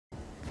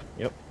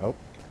Yep. Oh.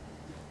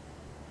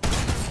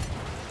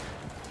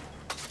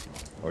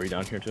 Oh, are you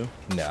down here too?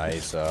 Nah,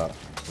 he's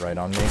right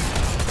on me.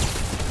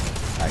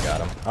 I got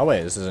him. Oh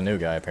wait, this is a new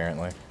guy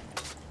apparently. I'm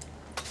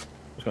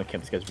just gonna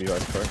camp this guy's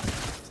revive card.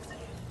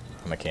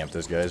 I'm gonna camp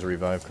this guy's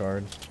revive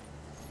card.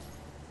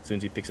 As soon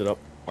as he picks it up,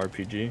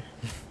 RPG.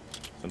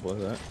 Simple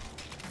as that.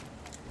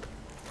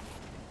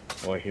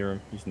 Oh, I hear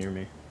him. He's near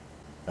me.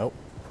 Oh.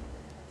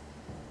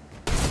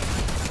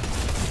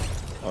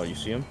 Oh, you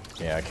see him?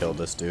 Yeah, I killed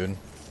this dude.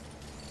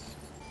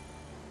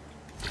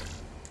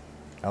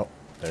 Oh,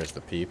 there's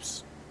the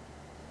peeps.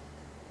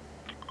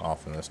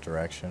 Off in this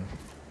direction.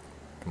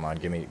 Come on,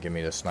 give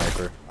me the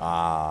sniper.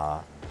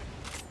 Ah.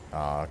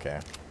 Oh, okay.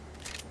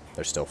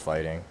 They're still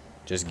fighting.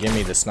 Just give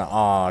me the sniper.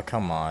 Aw,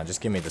 come on.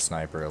 Just give me the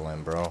sniper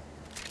limb, bro.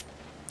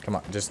 Come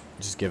on, just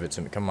give it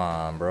to me. Come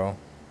on, bro.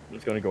 I'm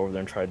just gonna go over there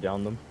and try to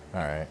down them.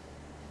 Alright.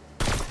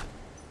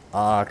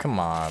 Ah, come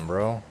on,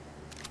 bro.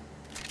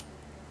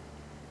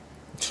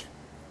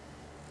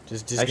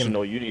 Just Actually, give me...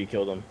 no, you need to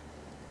kill them.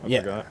 I Yeah.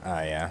 forgot.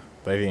 Yeah.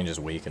 But if you can just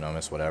weaken them,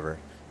 it's whatever.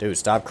 Dude,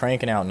 stop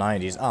cranking out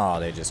 90s. Oh,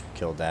 they just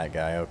killed that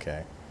guy.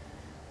 Okay.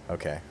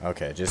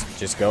 Okay.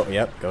 Just go.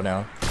 Yep, go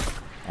down.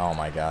 Oh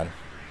my god.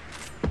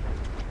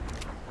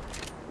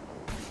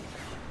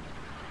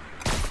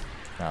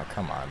 Oh,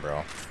 come on,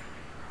 bro.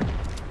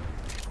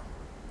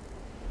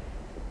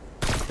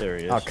 There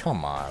he is. Oh,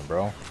 come on,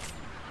 bro.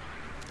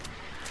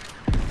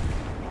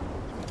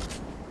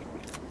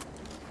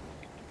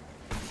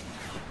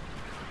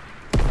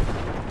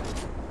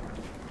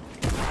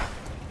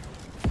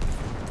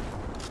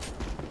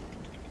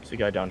 There's a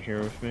guy down here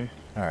with me.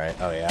 Alright.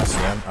 Oh, yeah, I see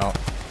him. Oh.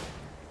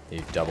 He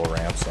double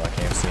ramps, so I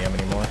can't see him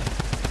anymore.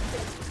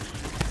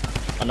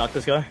 I knocked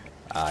this guy.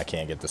 I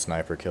can't get the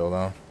sniper kill,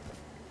 though.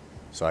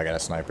 So I gotta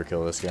sniper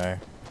kill this guy.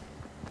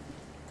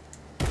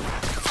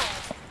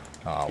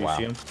 Oh, You wow.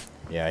 see him?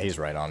 Yeah, he's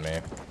right on me.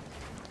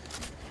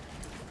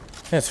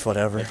 It's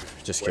whatever.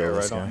 Just kill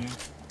this right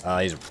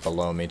guy. He's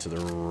below me to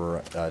the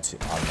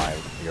on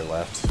your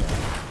left. So.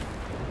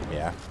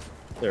 Yeah.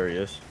 There he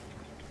is.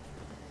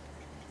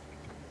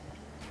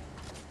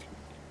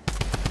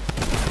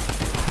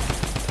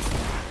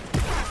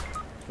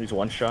 He's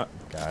one shot.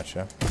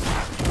 Gotcha.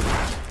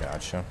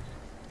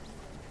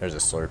 There's a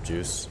slurp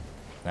juice.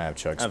 I have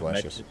chug I have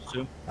splashes. medkits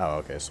too. Oh,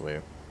 okay, sweet.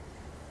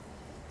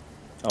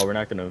 Oh, we're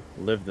not gonna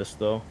live this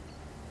though.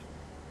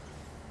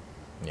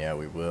 Yeah,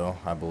 we will,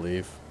 I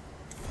believe.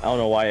 I don't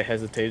know why I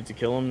hesitated to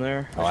kill him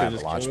there. Oh, I have a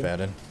just launch killed him.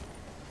 pad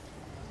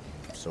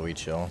in. So we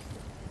chill.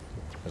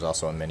 There's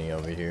also a mini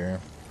over here.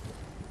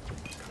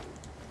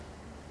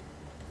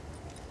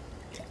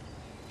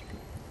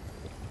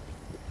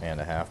 And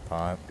a half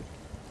pot.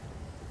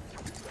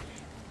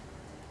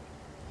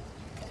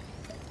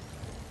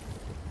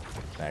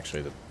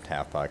 Actually, the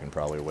half pot can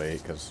probably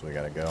wait because we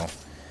gotta go.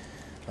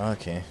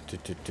 Okay.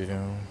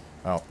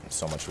 Oh,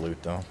 so much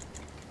loot though.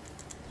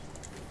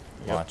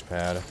 Yep. Launch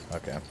pad.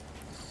 Okay.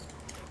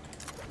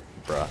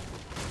 Bruh.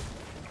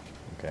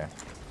 Okay.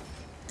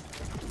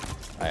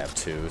 I have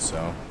two,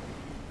 so.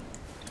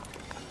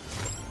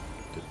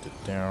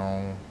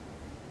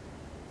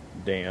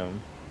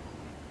 Damn.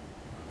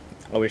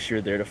 I wish you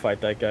were there to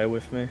fight that guy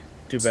with me.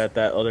 Too bad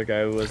that other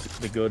guy was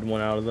the good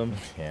one out of them.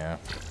 Yeah.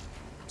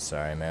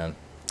 Sorry, man.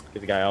 The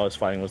guy I was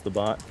fighting was the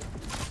bot.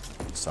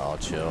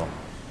 Solid chill.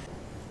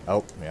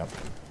 Oh, yep.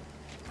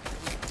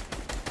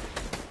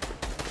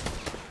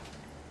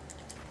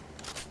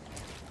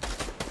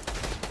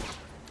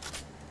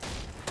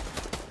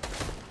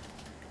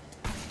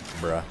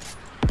 Bruh.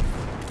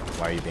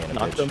 Why are you being a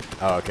Knocked bitch? him.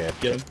 Oh, okay.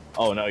 Get him.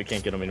 Oh, no, you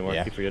can't get him anymore.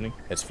 Yeah. I keep forgetting.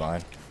 It's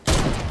fine.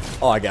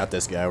 Oh, I got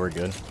this guy. We're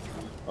good.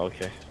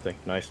 Okay.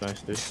 Nice, dude.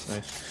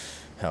 Nice.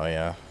 Hell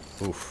yeah.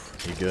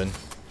 Oof. You good?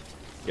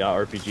 Yeah,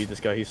 RPG. This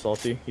guy, he's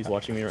salty. He's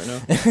watching me right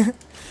now.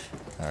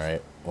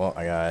 Alright. Well,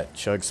 I got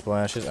chug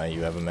splashes.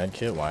 You have a med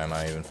kit. Why am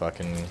I even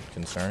fucking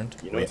concerned?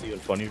 You know what's even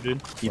funnier,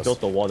 dude? He What's-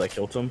 built the wall that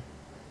killed him.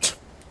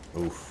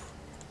 Oof.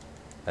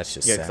 That's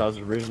just Yeah, sad. because I was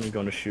originally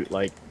going to shoot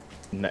like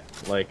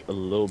a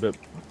little bit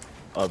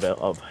of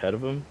ahead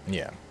of him,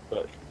 Yeah.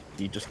 but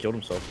he just killed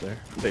himself there,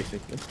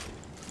 basically.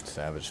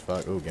 Savage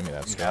fuck. Ooh, give me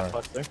that You scar. half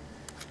pots there?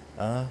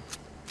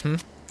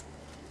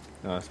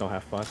 No, it's no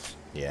half pots.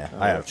 Yeah,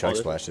 I have chug this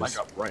splashes. might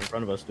drop right in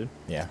front of us, dude.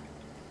 Yeah.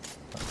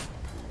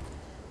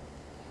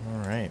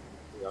 Alright.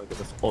 Yeah, I'll get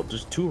this. Oh,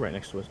 there's two right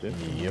next to us, dude.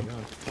 Yep. Oh my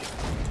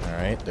God.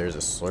 Alright, there's a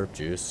slurp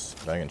juice.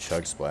 I can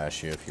chug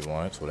splash you if you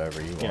want. It's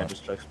whatever you Yeah, want.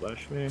 just chug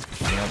splash me.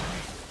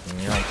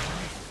 Yep.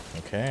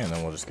 Okay, and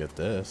then we'll just get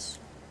this.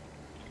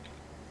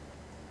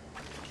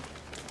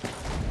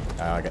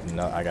 I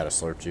got a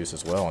slurp juice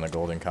as well and a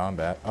golden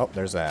combat. Oh,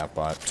 there's a half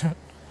pot.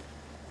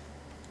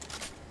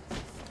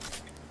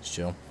 Just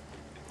chill.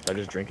 Should I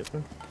just drink it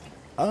then?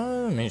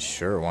 I mean,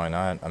 sure, why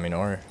not? I mean,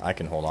 or I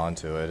can hold on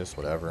to it. It's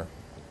whatever.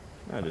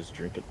 I just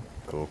drink it.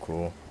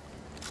 Cool.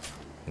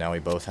 Now we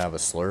both have a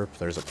slurp.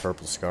 There's a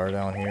purple scar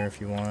down here if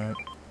you want.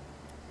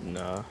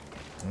 Nah.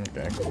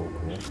 Okay, cool.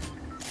 I'm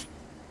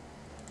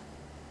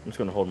just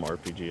gonna hold my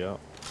RPG out.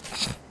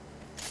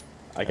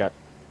 I got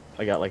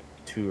like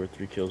 2 or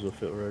 3 kills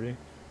with it already.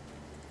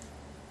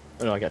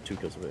 Oh no, I got 2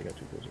 kills with it. I got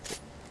 2 kills with it.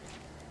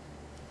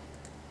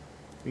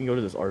 We can go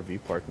to this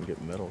RV park and get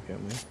metal,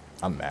 can't we?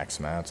 I'm max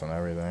mats on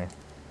everything.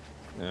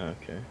 Yeah,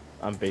 okay.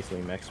 I'm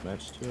basically max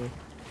match too.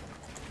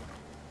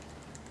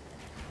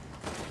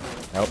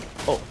 Nope.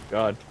 Oh,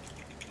 God.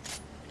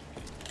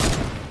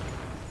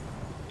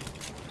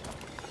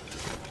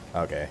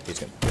 Okay, he's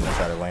gonna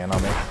try to land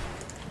on me.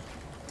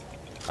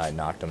 I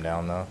knocked him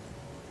down though.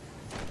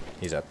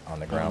 He's on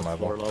the ground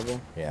level. Floor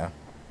level? Yeah.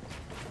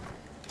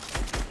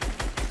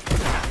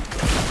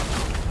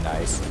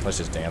 Nice. Let's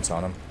just dance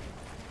on him.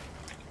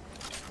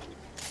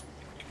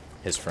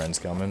 His friend's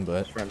coming,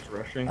 but... His friend's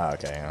rushing. Oh,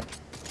 okay, yeah.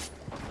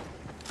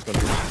 Gonna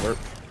do some work.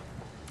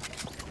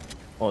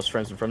 Oh, his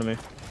friend's in front of me.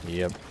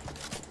 Yep.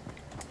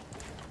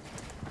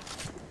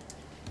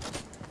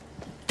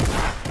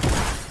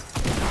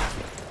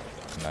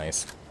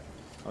 Nice.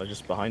 I was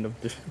just behind him.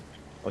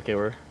 Okay,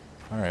 we're...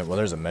 Alright, well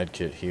there's a med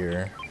kit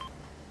here.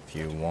 If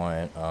you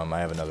want. I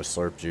have another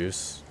slurp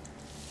juice.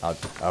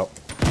 Oh.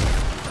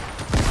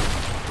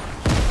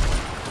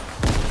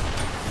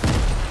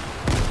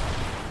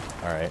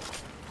 Alright.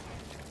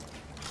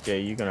 Okay,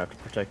 you're gonna have to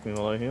protect me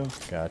while I heal.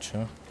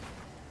 Gotcha.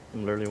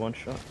 I'm literally 1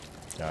 shot.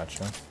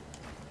 Gotcha.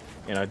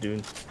 And I do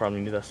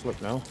probably need that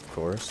slip now. Of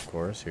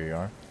course. Here you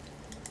are.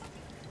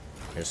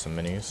 Here's some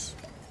minis.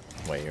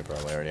 Wait, you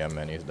probably already have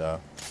minis,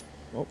 though.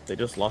 Well, they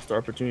just lost the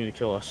opportunity to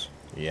kill us.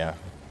 Yeah.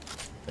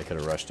 They could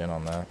have rushed in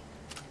on that.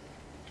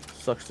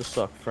 Sucks to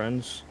suck,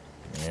 friends.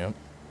 Yep.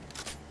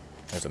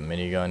 There's a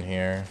minigun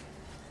here.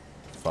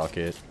 Fuck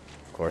it.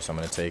 Of course I'm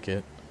gonna take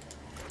it.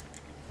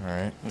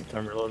 Alright.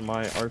 Time to reload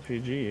my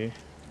RPG.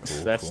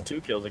 Cool, That's cool.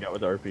 2 kills I got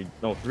with the RPG.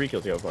 No, 3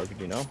 kills I got with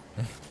RPG now.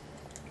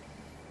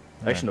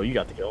 Actually, no, you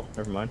got the kill.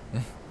 Never mind.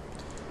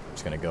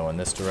 Just gonna go in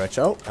this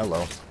direction. Oh,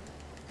 hello.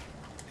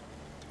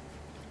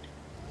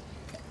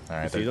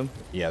 Alright. See them?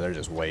 Yeah, they're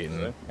just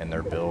waiting in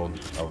their build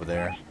over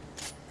there.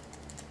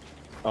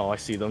 Oh, I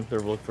see them. They're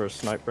looking for a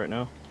snipe right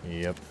now.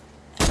 Yep.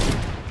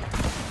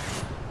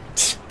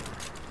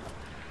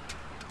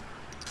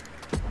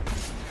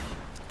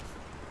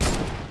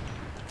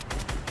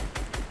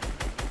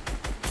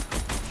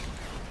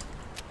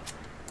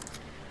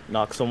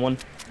 Knock someone.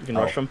 You can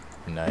rush them.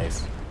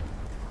 Nice.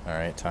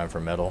 Alright, time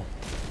for metal.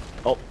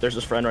 Oh, there's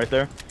his friend right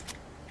there.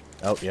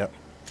 Oh, yep.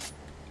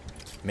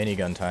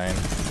 Minigun time.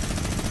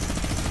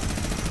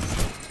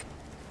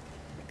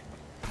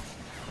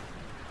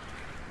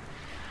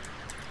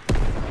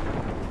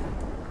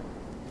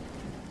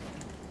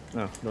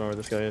 No, don't know where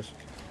this guy is.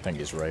 I think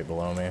he's right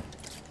below me.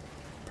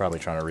 Probably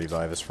trying to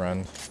revive his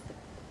friend.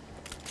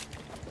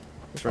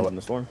 His friend's in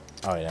the storm.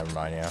 Oh, yeah, never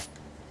mind, yeah.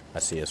 I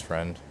see his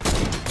friend.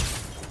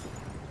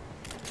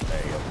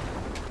 There you go.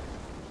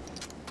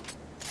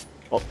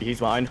 Oh, he's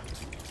behind.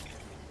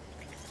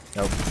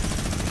 Nope.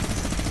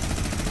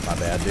 My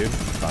bad, dude.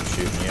 I'm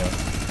shooting you.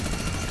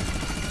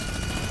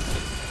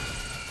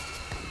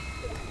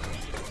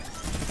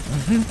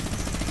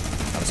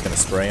 I'm just gonna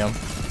spray him.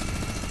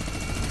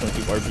 Gonna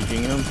keep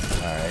RPGing him.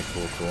 Alright,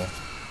 cool.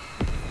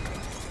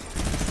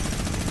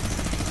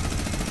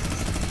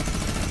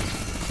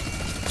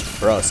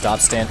 Bro, stop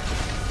stand.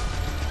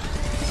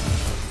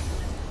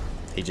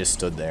 He just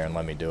stood there and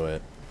let me do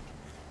it.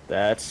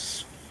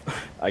 That's...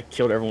 I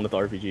killed everyone with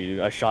RPG, dude.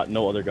 I shot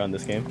no other gun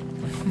this game.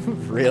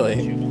 Really?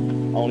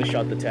 I only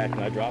shot the tac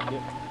and I dropped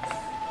it.